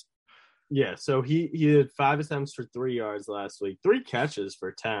Akers. Yeah, so he did 5 attempts for 3 yards last week, 3 catches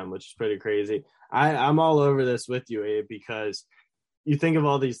for 10, which is pretty crazy. I'm all over this with you, Abe, because you think of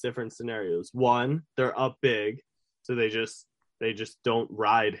all these different scenarios. One, they're up big, so they just don't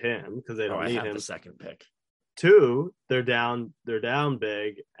ride him because they don't need him. The second pick. 2, they're down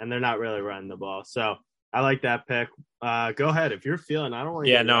big, and they're not really running the ball. So I like that pick. Go ahead if you're feeling. I don't want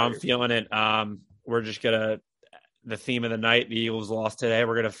to. Yeah, no, I'm feeling it. We're just gonna. The theme of the night, the Eagles lost today.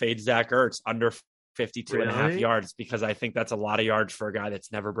 We're going to fade Zach Ertz under 52 and a half yards because I think that's a lot of yards for a guy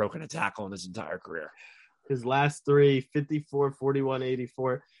that's never broken a tackle in his entire career. His last 3, 54, 41,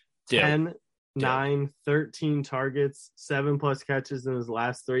 84, 10, 9, 13 targets, 7+ catches in his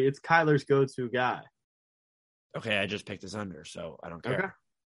last 3. It's Kyler's go-to guy. Okay, I just picked his under, so I don't care. Okay.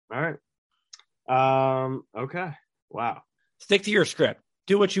 All right. Okay. Wow. Stick to your script.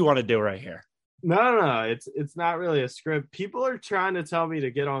 Do what you want to do right here. No. It's not really a script. People are trying to tell me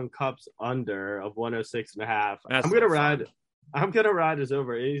to get on Kupp's under of 106.5. I'm gonna ride his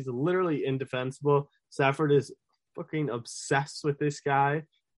over. He's literally indefensible. Stafford is fucking obsessed with this guy,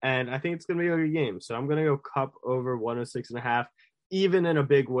 and I think it's gonna be a good game. So I'm gonna go Kupp over 106.5. Even in a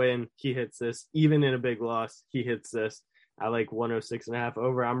big win, he hits this. Even in a big loss, he hits this. I like 106.5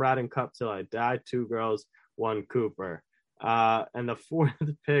 over. I'm riding Kupp till I die. 2 girls, 1 Cooper. And the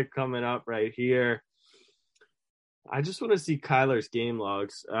 4th pick coming up right here. I just want to see Kyler's game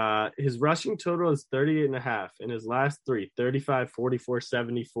logs. His rushing total is 38.5 in his last 3, 35, 44,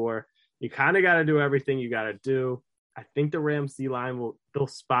 74. You kind of got to do everything you got to do. I think the Rams D-line they'll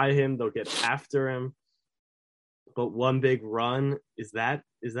spy him. They'll get after him. But one big run, is that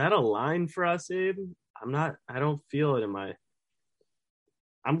a line for us, Abe? I don't feel it in my.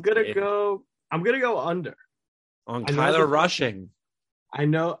 I'm gonna go under. On Kyler rushing. I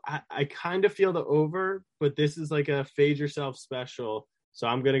know I kind of feel the over, but this is like a fade yourself special. So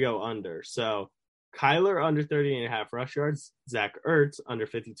I'm going to go under. So Kyler under 30.5 rush yards. Zach Ertz under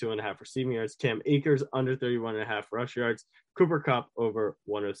 52.5 receiving yards. Cam Akers under 31.5 rush yards. Cooper Kupp over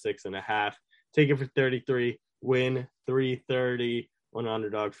 106.5. Take it for 33. Win 330 on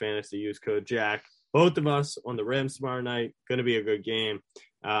Underdog Fantasy. Use code Jack. Both of us on the Rams tomorrow night. Going to be a good game.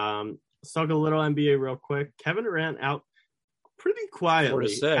 Let's talk a little NBA real quick. Kevin Durant out pretty quietly. 4 to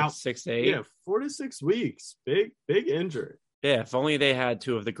 6, out, 6 to 8. Yeah, 4 to 6 weeks. Big injury. Yeah, if only they had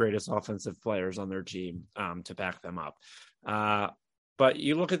 2 of the greatest offensive players on their team to back them up. But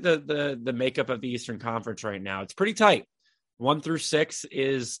you look at the makeup of the Eastern Conference right now, it's pretty tight. 1 through 6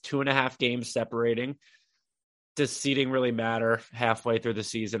 is 2.5 games separating. Does seeding really matter halfway through the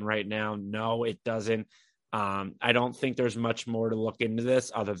season right now? No, it doesn't. I don't think there's much more to look into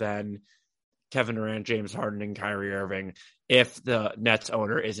this other than Kevin Durant, James Harden, and Kyrie Irving, if the Nets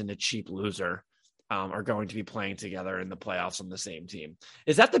owner isn't a cheap loser, are going to be playing together in the playoffs on the same team.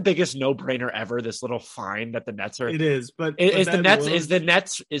 Is that the biggest no-brainer ever? This little fine that the Nets are. It is, but is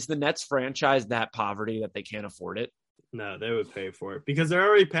the Nets franchise that poverty that they can't afford it? No, they would pay for it because they're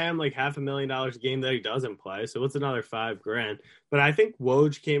already paying like $500,000 a game that he doesn't play. So what's another $5,000? But I think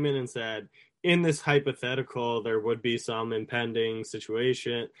Woj came in and said, in this hypothetical, there would be some impending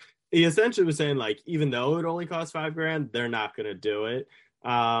situation. He essentially was saying, like, even though it only costs $5,000, they're not going to do it.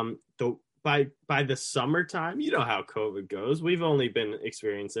 By the summertime, you know how COVID goes. We've only been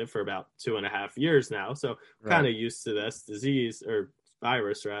experiencing it for about 2.5 years now, so kind of used to this disease or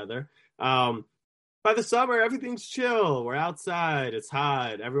virus rather. By the summer, everything's chill. We're outside. It's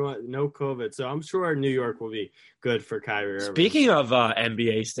hot. Everyone, no COVID. So I'm sure New York will be good for Kyrie Irving. Speaking of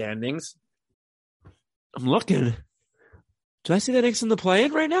NBA standings, I'm looking. Do I see the Knicks in the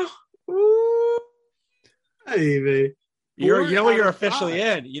play-in right now? Ooh, baby. You know what you're officially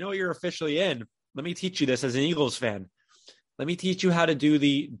in. You know what you're officially in. Let me teach you this as an Eagles fan. Let me teach you how to do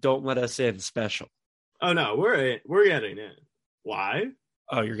the "Don't Let Us In" special. Oh no, we're getting in. Why?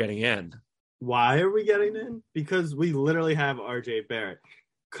 Oh, you're getting in. Why are we getting in? Because we literally have RJ Barrett.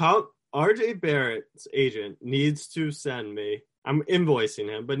 RJ Barrett's agent needs to send me. I'm invoicing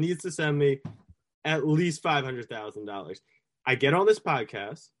him, but needs to send me at least $500,000. I get on this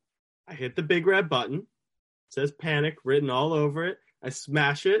podcast. I hit the big red button. It says panic written all over it. I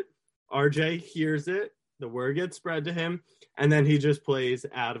smash it. RJ hears it. The word gets spread to him. And then he just plays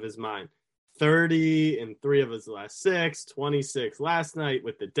out of his mind. 30 in 3 of his last 6, 26 last night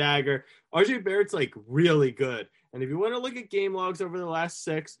with the dagger. RJ Barrett's like really good. And if you want to look at game logs over the last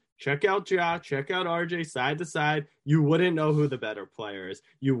 6, check out Ja, check out RJ side to side. You wouldn't know who the better player is.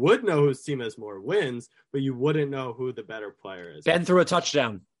 You would know whose team has more wins, but you wouldn't know who the better player is. Ben threw a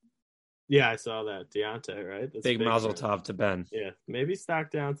touchdown. Yeah, I saw that. Deontay, right? That's Big mazel fan. tov to Ben. Yeah, maybe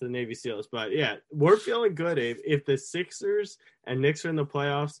stock down to the Navy SEALs. But yeah, we're feeling good, Abe. If the Sixers and Knicks are in the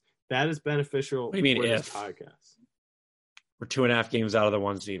playoffs, that is beneficial What do you mean for this if? podcast. We're 2.5 games out of the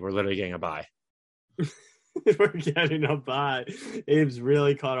 1 seed. We're literally getting a bye. We're getting a bye. Abe's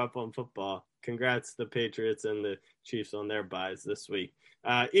really caught up on football. Congrats to the Patriots and the Chiefs on their byes this week.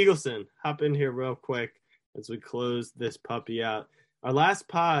 Eagleson, hop in here real quick as we close this puppy out. Our last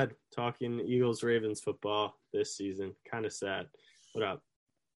pod talking Eagles-Ravens football this season. Kind of sad. What up?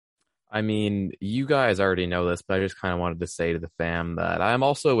 I mean, you guys already know this, but I just kind of wanted to say to the fam that I'm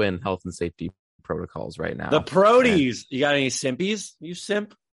also in health and safety protocols right now. The Protees. You got any simpies? You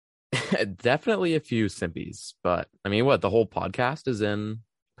simp? Definitely a few simpies, but I mean, what, the whole podcast is in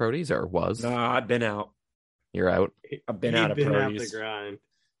Protees or was? No, I've been out. You're out. I've been out of Out the Protees. grind.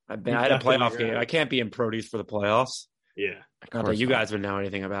 I had a definitely playoff game. grind. I can't be in Protees for the playoffs. Yeah. Not that you guys would know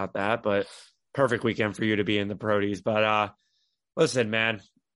anything about that, but perfect weekend for you to be in the Protees. But listen, man,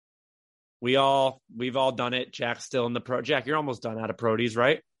 we've all done it. Jack's still in the pro. Jack, you're almost done out of Protees,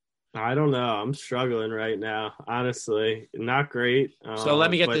 right? I don't know. I'm struggling right now. Honestly, not great. So let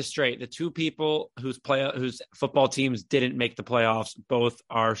me get but this straight. The two people whose football teams didn't make the playoffs, both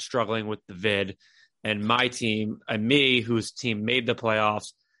are struggling with the vid. And my team and me, whose team made the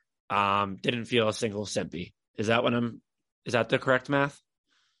playoffs, didn't feel a single simpy. Is that the correct math?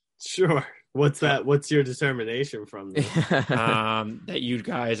 Sure. What's that? What's your determination from this? That you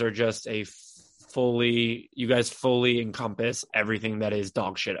guys are just fully encompass everything that is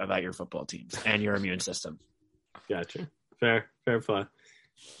dog shit about your football teams and your immune system. Gotcha. Fair play.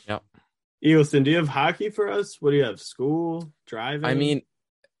 Yep. Eagleson, do you have hockey for us? What do you have? School? Driving? I mean,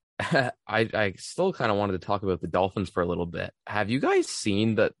 I still kind of wanted to talk about the Dolphins for a little bit. Have you guys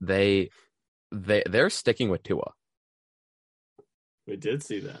seen that they're sticking with Tua? We did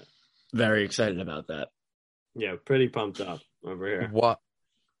see that. Very excited about that. Yeah, pretty pumped up over here. What?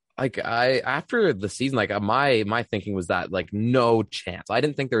 Like after the season, like my thinking was that like no chance. I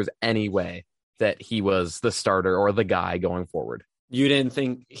didn't think there was any way that he was the starter or the guy going forward. You didn't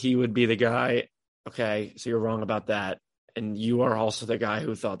think he would be the guy. Okay, so you're wrong about that. And you are also the guy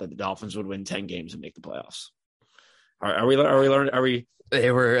who thought that the Dolphins would win 10 games and make the playoffs. Are we learning?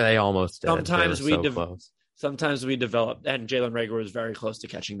 They almost did. Sometimes we close. Sometimes we develop, and Jalen Reagor was very close to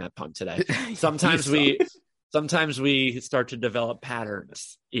catching that punt today. Sometimes we start to develop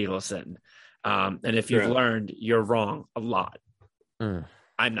patterns, Eagleson. And if you've learned, you're wrong a lot. I'm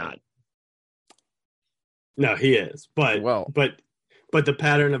not. No, he is. But the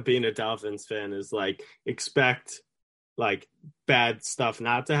pattern of being a Dolphins fan is like expect like bad stuff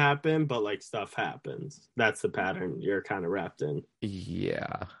not to happen, but like stuff happens. That's the pattern you're kind of wrapped in.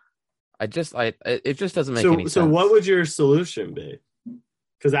 Yeah. It just doesn't make any sense. So what would your solution be?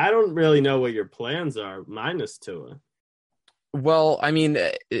 Because I don't really know what your plans are, minus Tua. Well, I mean,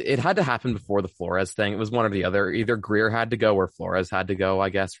 it had to happen before the Flores thing. It was one or the other. Either Greer had to go or Flores had to go, I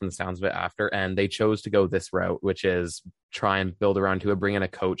guess, from the sounds of it after. And they chose to go this route, which is try and build around Tua, bring in a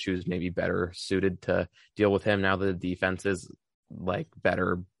coach who's maybe better suited to deal with him now that the defense is like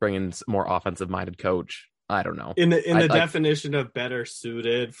better, bring in more offensive-minded coach. I don't know. In the definition of better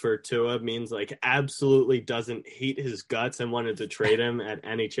suited for Tua means like absolutely doesn't hate his guts and wanted to trade him at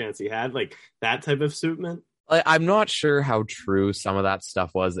any chance he had, like that type of suitment. I'm not sure how true some of that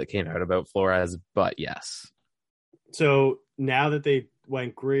stuff was that came out about Flores, but yes. So now that they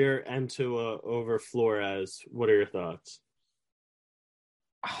went Greer and Tua over Flores, what are your thoughts?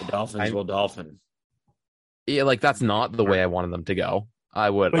 The Dolphins will dolphin. Yeah, like that's not the way I wanted them to go. I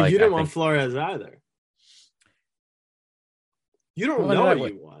would. But you didn't want Flores either. You don't know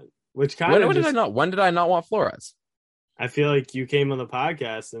what you want, which kind of. When did I not want Flores? I feel like you came on the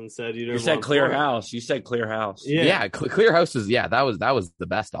podcast and said you didn't. You said want clear Flores. house. You said clear house. Yeah, clear house is that was the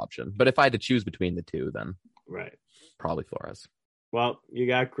best option. But if I had to choose between the two, then right, probably Flores. Well, you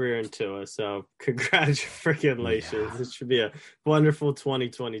got Greer and Tua, so congratulations. Yeah. It should be a wonderful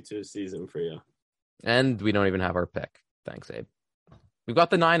 2022 season for you. And we don't even have our pick. Thanks, Abe. We've got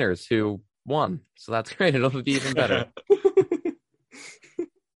the Niners who won, so that's great. It'll be even better.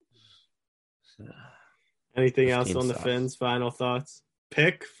 Anything else on the Finns? Final thoughts?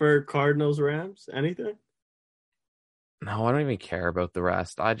 Pick for Cardinals Rams? Anything? No, I don't even care about the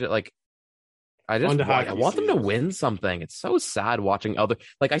rest. I want them to win something. It's so sad watching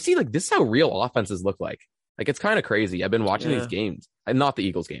I see this is how real offenses look like. Like it's kind of crazy. I've been watching these games, and not the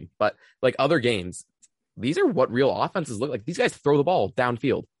Eagles game, but like other games. These are what real offenses look like. These guys throw the ball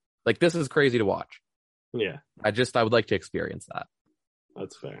downfield. Like this is crazy to watch. Yeah. I would like to experience that.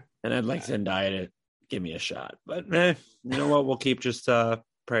 That's fair. And I'd like Zendaya to give me a shot. But you know what? We'll keep just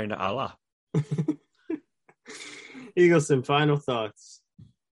praying to Allah. Eagleson, final thoughts.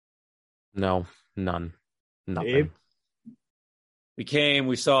 No, none. Nothing. Abe? We came,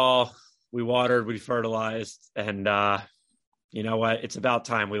 we saw, we watered, we fertilized, and you know what? It's about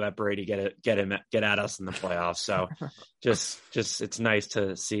time we let Brady get at us in the playoffs. So just it's nice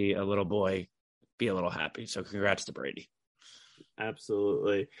to see a little boy be a little happy. So congrats to Brady.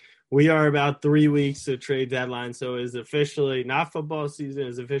 Absolutely. We are about 3 weeks to trade deadline, so it is officially not football season.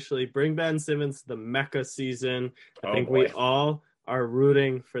 It's officially bring Ben Simmons to the Mecca season. I think we all are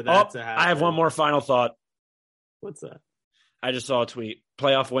rooting for that to happen. I have one more final thought. What's that? I just saw a tweet.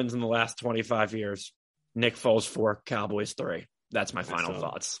 Playoff wins in the last 25 years. Nick Foles 4, Cowboys 3. That's my final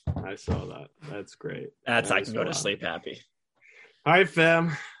thoughts. I saw that. That's great. I can go to sleep happy. All right,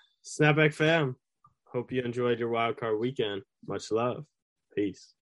 fam. Snapback fam. Hope you enjoyed your wild card weekend. Much love. Peace.